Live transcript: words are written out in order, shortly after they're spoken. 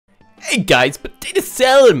Hey guys, Potato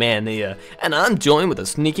Salad Man here, and I'm joined with a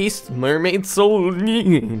sneaky mermaid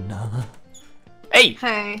Selena. Hey!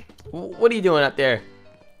 Hey. What are you doing up there?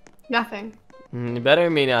 Nothing. Better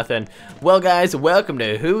than me nothing. Well guys, welcome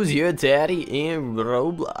to Who's Your Daddy in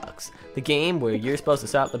Roblox. The game where you're supposed to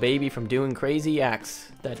stop the baby from doing crazy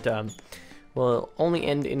acts that will only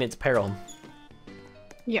end in its peril.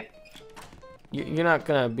 Yep. You're not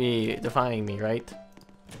gonna be defying me, right?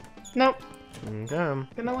 Nope. Okay.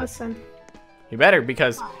 Gonna listen. You better,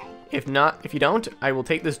 because if you don't, I will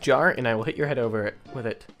take this jar and I will hit your head over it with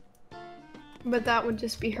it. But that would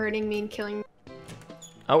just be hurting me and killing me.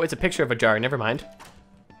 Oh, it's a picture of a jar. Never mind.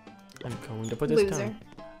 I'm going to put this Loser. down.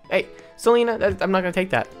 Hey, Selena, I'm not gonna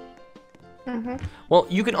take that. Well,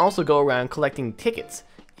 you can also go around collecting tickets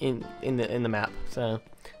in the map. So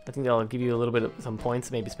I think that'll give you a little bit of some points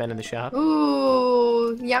to maybe spend in the shop.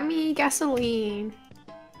 Ooh, yummy gasoline.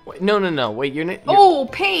 Wait, no. Wait, you're not. Oh,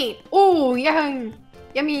 paint. Oh, yummy.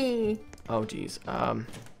 Oh, jeez. Are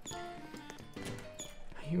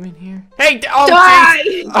you in here? Hey! Oh, Die!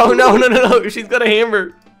 geez. Oh no! She's got a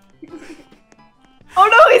hammer. Oh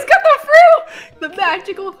no, he's got the fruit! The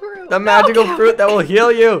magical fruit. The magical fruit that will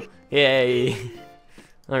heal you. Yay!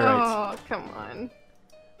 All right. Oh, come on.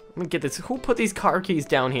 Let me get this. Who put these car keys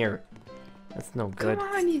down here? That's no good.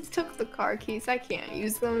 Come on, you took the car keys. I can't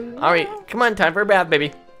use them. All right, come on, time for a bath,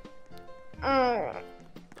 baby. I'm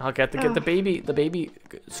I'll get the baby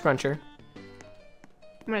scruncher.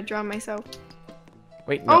 gonna drown myself.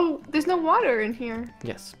 Wait, no. Oh, there's no water in here.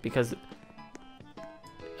 Yes, because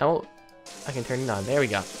oh, I can turn it on. There we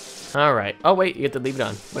go. All right. Oh wait, you have to leave it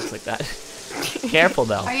on. Looks like that. Careful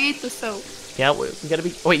though. I ate the soap. Yeah, we gotta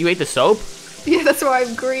be. Wait, you ate the soap? Yeah, that's why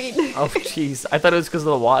I'm green. Oh jeez, I thought it was because of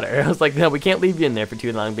the water. I was like, no, we can't leave you in there for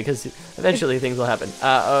too long because eventually things will happen.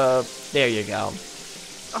 There you go.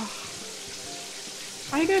 Oh.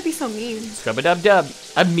 Why are you gonna be so mean? Scrub-a-dub-dub.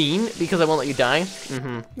 I'm mean because I won't let you die.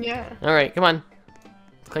 Yeah. All right, come on.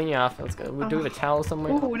 Let's clean you off. Let's go. Do we have a towel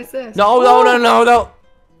somewhere? Ooh, what is this? No.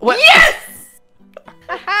 What? Yes!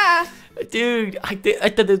 Haha! Dude, I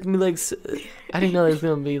thought there'd be like, I didn't know there's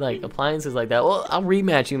gonna be like appliances like that. Well, I'll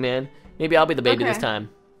rematch you, man. Maybe I'll be the baby this time.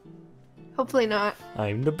 Hopefully not.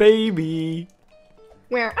 I'm the baby.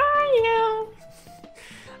 Where are you?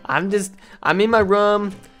 I'm in my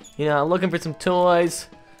room. You know, I'm looking for some toys.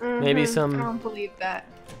 Maybe I some don't believe that.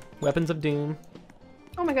 weapons of doom.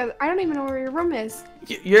 Oh my god, I don't even know where your room is.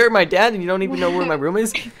 You're my dad and you don't even know where my room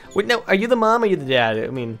is? Wait, no, are you the mom or are you the dad? I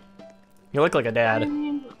mean, you look like a I dad.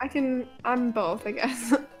 mean, I'm both, I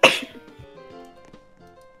guess.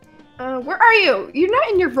 Where are you? You're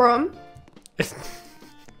not in your room.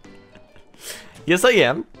 Yes, I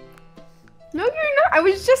am. No, you're not. I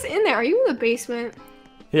was just in there. Are you in the basement?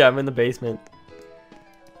 Yeah, I'm in the basement.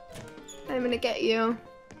 I'm gonna get you.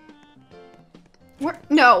 Where?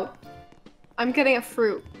 No. I'm getting a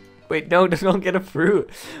fruit. Wait, no, don't get a fruit.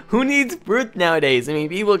 Who needs fruit nowadays? I mean,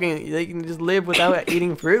 people they can just live without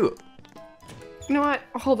eating fruit. You know what?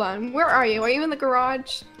 Hold on. Where are you? Are you in the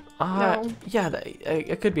garage? No. Yeah, I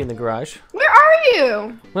could be in the garage. Where are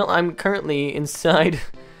you? Well, I'm currently inside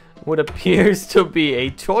what appears to be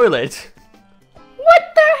a toilet. What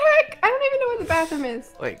the heck? I don't even know where the bathroom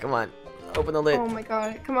is. Wait, come on. Open the lid. Oh my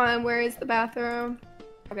god. Come on, where is the bathroom?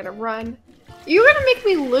 I gotta run. You're gonna make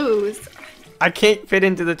me lose. I can't fit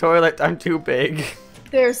into the toilet. I'm too big.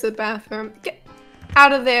 There's the bathroom. Get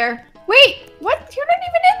out of there. Wait, what? You're not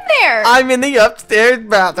even in there. I'm in the upstairs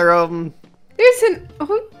bathroom. There's an...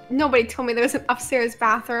 Nobody told me there was an upstairs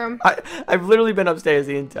bathroom. I've literally been upstairs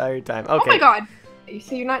the entire time. Okay. Oh my god.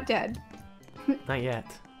 So you're not dead. Not yet.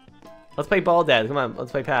 Let's play ball, Dad. Come on,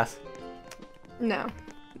 let's play pass. No.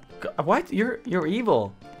 What? You're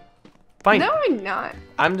evil. Fine. No, I'm not.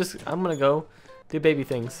 I'm gonna go do baby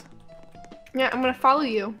things. Yeah, I'm gonna follow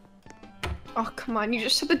you. Oh, come on. You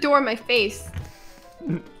just shut the door in my face.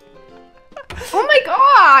 Oh my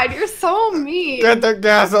god. You're so mean. Get the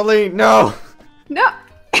gasoline. No. No.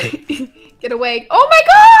 Get away. Oh my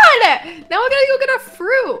god. Now I gotta go get a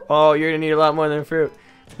fruit. Oh, you're gonna need a lot more than fruit.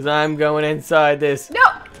 Because I'm going inside this. No.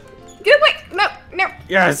 Get away. No. No.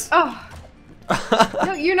 Yes. Oh.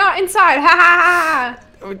 No, you're not inside. Ha ha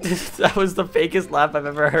ha. That was the fakest laugh I've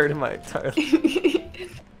ever heard in my entire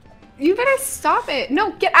life. You better stop it.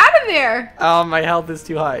 No, get out of there. Oh, my health is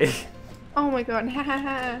too high. Oh my god. Ha ha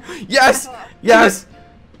ha. Yes. Yes.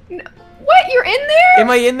 No. What? You're in there? Am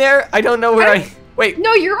I in there? I don't know where I... Wait.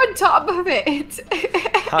 No, you're on top of it.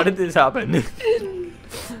 How did this happen?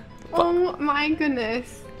 Oh my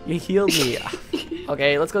goodness. You healed me.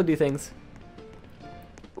 Okay, let's go do things.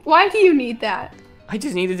 Why do you need that? I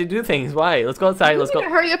just needed to do things. Why? Let's go outside. Let's go.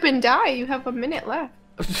 Hurry up and die. You have a minute left.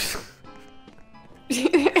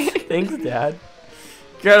 Thanks, Dad.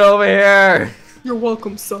 Get over here. You're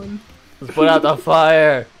welcome, son. Let's put out the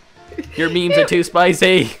fire. Your memes are too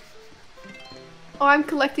spicy. Oh, I'm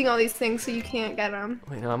collecting all these things so you can't get them.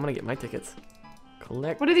 Wait, no, I'm gonna get my tickets.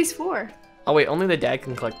 Collect. What are these for? Oh wait, only the dad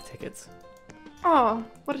can collect the tickets. Oh,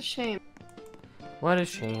 what a shame. What a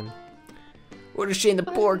shame. What a shame. The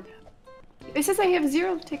poor It says I have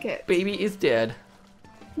 0 tickets. baby is dead.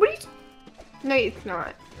 What are you? No, it's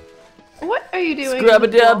not. What are you doing? Scrub a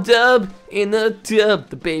dub dub in the tub.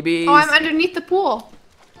 The baby. Oh, I'm underneath the pool.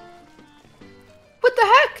 What the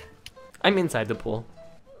heck? I'm inside the pool.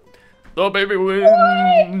 The baby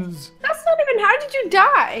wins. That's not even. How did you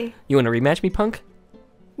die? You want to rematch me, punk?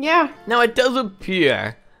 Yeah. Now it does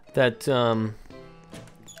appear that I'm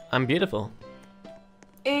beautiful.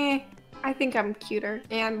 I think I'm cuter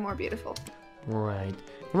and more beautiful. Right.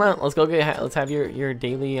 Come on, let's go get. Let's have your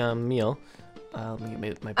daily meal. Let me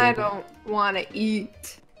get my baby. I don't want to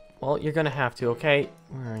eat. Well, you're gonna have to. Okay.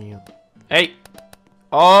 Where are you? Hey.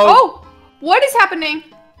 Oh! What is happening?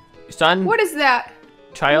 Son. What is that?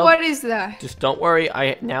 Child. What is that? Just don't worry.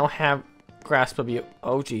 I now have grasp of you.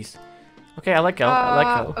 Oh, jeez. Okay, I let go. I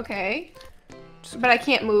let go. Okay. But I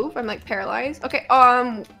can't move. I'm like paralyzed. Okay.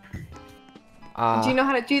 Do you know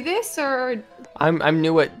how to do this or? I'm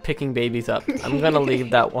new at picking babies up. I'm gonna leave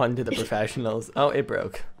that one to the professionals. Oh, it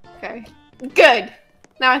broke. Okay. Good.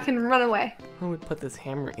 Now I can run away. Who would put this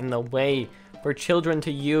hammer in the way for children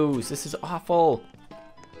to use? This is awful.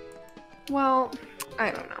 Well, I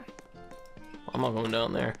don't know. I'm not going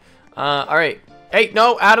down there. All right. Hey,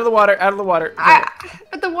 no, out of the water, out of the water.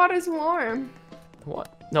 But the water's warm.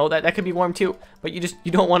 What? No, that could be warm too. But you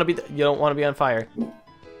don't want to be on fire.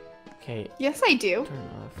 Okay. Yes, I do. Turn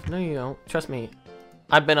off. No, you don't. Trust me.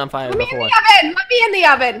 I've been on fire Let before. me in the oven. Let me in the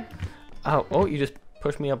oven. Oh, you just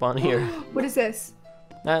pushed me up on here. What is this?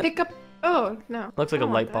 That Pick up. Oh no. looks like I a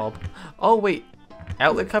don't light want bulb. Oh wait,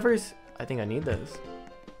 outlet covers. I think I need those. that.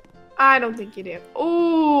 I don't think you do.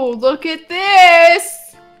 Oh, look at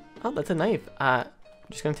this. Oh, that's a knife. I'm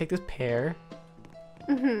just gonna take this pear.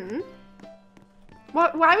 Mhm.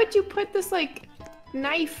 Why would you put this like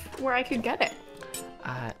knife where I could get it?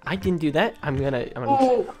 I didn't do that. I'm gonna.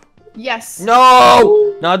 Oh, yes.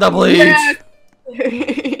 No! Not the bleach! Yes.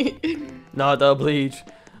 Not the bleach.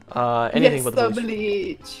 Anything yes, but the the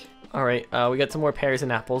bleach. bleach. Alright, we got some more pears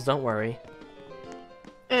and apples, don't worry.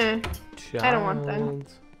 I don't want them.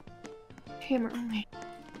 Child. Hammer only.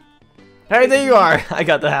 Hey, there you are! I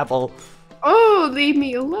got the apple. Oh, leave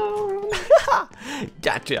me alone.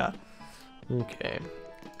 Gotcha. Okay.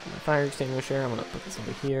 My fire extinguisher, I'm gonna put this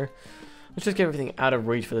over here. Let's just get everything out of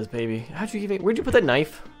reach for this baby. Where'd you put that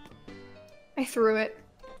knife? I threw it.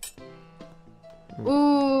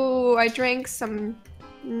 Ooh, I drank some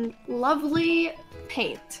lovely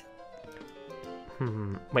paint.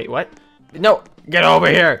 Wait, what? No! Get over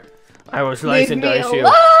here! I will slice and dice you.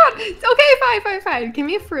 Okay, fine. Give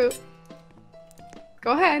me a fruit.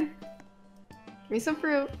 Go ahead. Give me some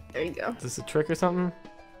fruit. There you go. Is this a trick or something?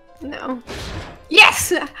 No.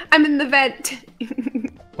 Yes! I'm in the vent.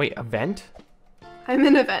 Wait, a vent? I'm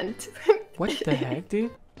in a vent. What the heck,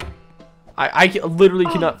 dude? I literally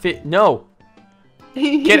cannot fit. No!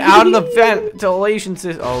 Get out of the ventilation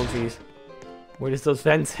system. Oh, jeez. Where does those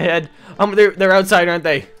vents head? They're outside, aren't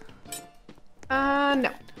they?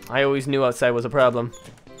 No. I always knew outside was a problem.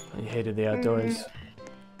 I hated the outdoors.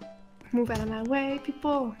 Move out of my way,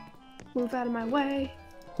 people. Move out of my way.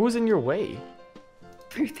 Who's in your way?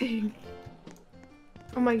 Everything.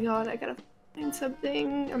 Oh my god, I gotta find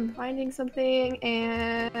something. I'm finding something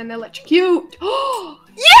and electrocute. Oh,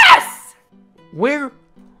 yes! Where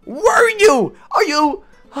were you? Are you?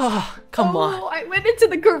 Oh, come on. I went into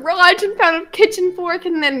the garage and found a kitchen fork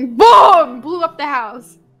and then boom! Blew up the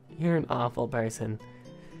house. You're an awful person.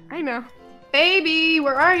 I know. Baby,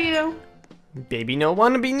 where are you? Baby no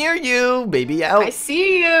wanna be near you. Baby out. I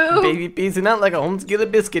see you. Baby piecing out like a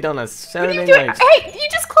homeschool biscuit on a What are Saturday you doing? night. Hey, you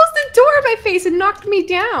just closed the door in my face and knocked me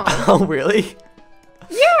down. Oh, really?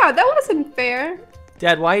 Yeah, that wasn't fair.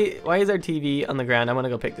 Dad, why is our TV on the ground? I want to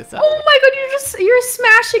go pick this up. Oh my god, you're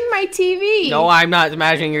smashing my TV. No, I'm not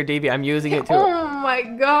smashing your TV. I'm using it too. Oh my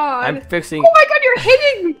god. I'm fixing. Oh my god, you're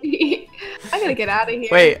hitting me. I gotta get out of here.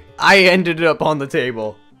 Wait, I ended up on the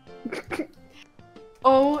table.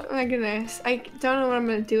 Oh my goodness. I don't know what I'm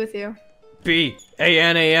gonna do with you.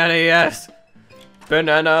 B-A-N-A-N-A-S.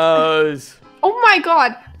 Bananas. Oh my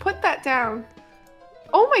god, put that down.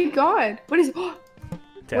 Oh my god. What is Dad,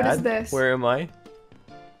 what is this? Where am I?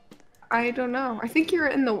 I don't know. I think you're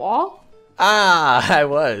in the wall. Ah, I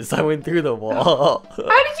was. I went through the wall. How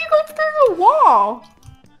did you go through the wall?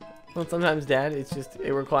 Well, sometimes, Dad,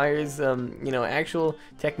 it requires you know, actual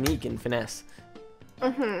technique and finesse.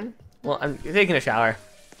 Well, I'm taking a shower.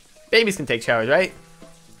 Babies can take showers, right?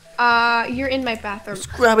 You're in my bathroom.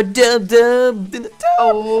 Scrub a dub dub in the tub.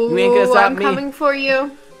 Oh, You ain't gonna stop I'm me. coming for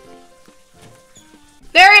you.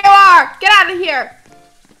 There you are! Get out of here!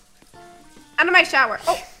 Out of my shower.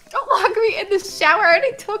 Oh, don't lock me in the shower. I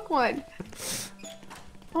already took one.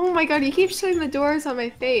 Oh my god, you keep shutting the doors on my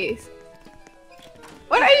face.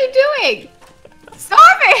 What are you doing?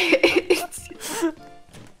 Stop it!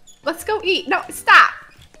 Let's go eat. No, stop.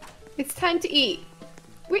 It's time to eat.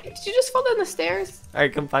 Wait, did you just fall down the stairs?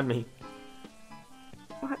 Alright, come find me.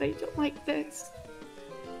 God, I don't like this.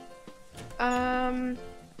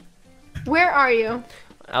 Where are you?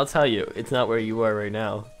 I'll tell you, it's not where you are right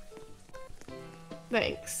now.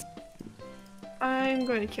 Thanks. I'm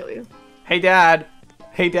going to kill you. Hey, Dad.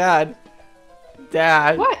 Hey, Dad.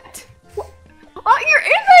 Dad. What? Oh, you're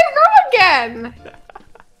in my room again!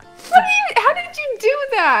 How did you do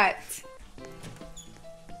that?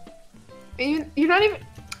 You're not even...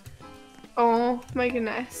 Oh my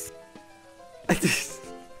goodness. I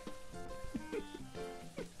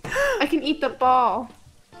can eat the ball.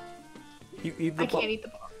 You eat the I ball. can't eat the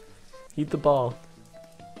ball. Eat the ball.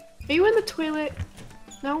 Are you in the toilet?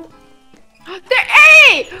 No? There,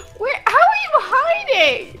 hey! How are you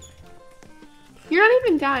hiding? You're not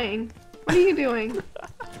even dying. What are you doing?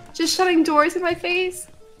 Just shutting doors in my face?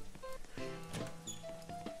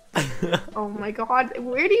 Oh my god,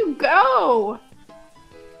 where do you go?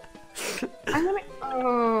 I'm gonna...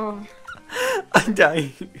 Oh. I'm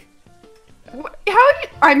dying. How are you...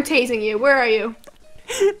 I'm tasing you. Where are you?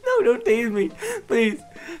 No, don't tase me. Please.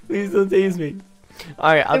 Please don't tase me.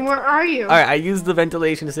 Alright, And where are you? Alright, I used the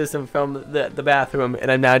ventilation system from the bathroom,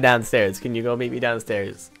 and I'm now downstairs. Can you go meet me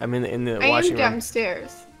downstairs? I'm in the washing room. I am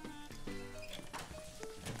downstairs.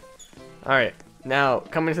 Alright, now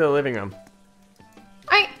come into the living room.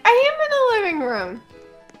 I am in the living room.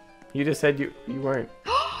 You just said you weren't.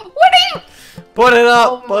 What are you? Put it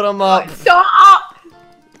up! Oh Put them my up! God, stop!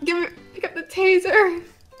 Pick up the taser.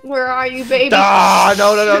 Where are you, baby? Ah,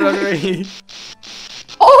 no, no, no, no, no.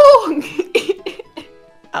 Oh!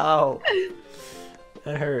 Ow.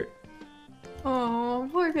 That hurt. Oh,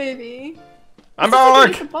 poor baby. I'm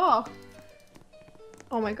Take the back! ball.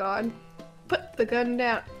 Oh my god. Put the gun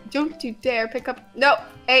down. Don't you dare pick up. No,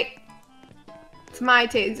 hey. It's my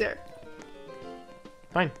taser.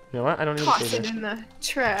 Fine. You know what? I don't need a Toss it taser. in the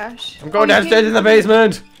trash. I'm going you downstairs can't- in the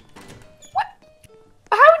basement! What?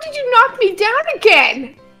 How did you knock me down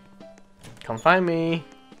again? Come find me.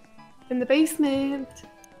 In the basement.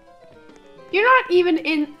 You're not even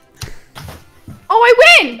in. Oh, I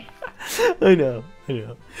win! I know.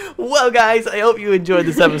 Well, guys, I hope you enjoyed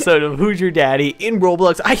this episode of Who's Your Daddy in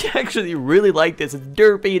Roblox. I actually really like this. It's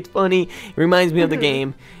derpy, it's funny, it reminds me of the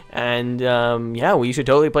game. And, yeah, we should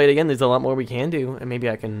totally play it again. There's a lot more we can do. And maybe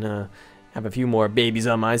I can have a few more babies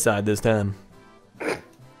on my side this time.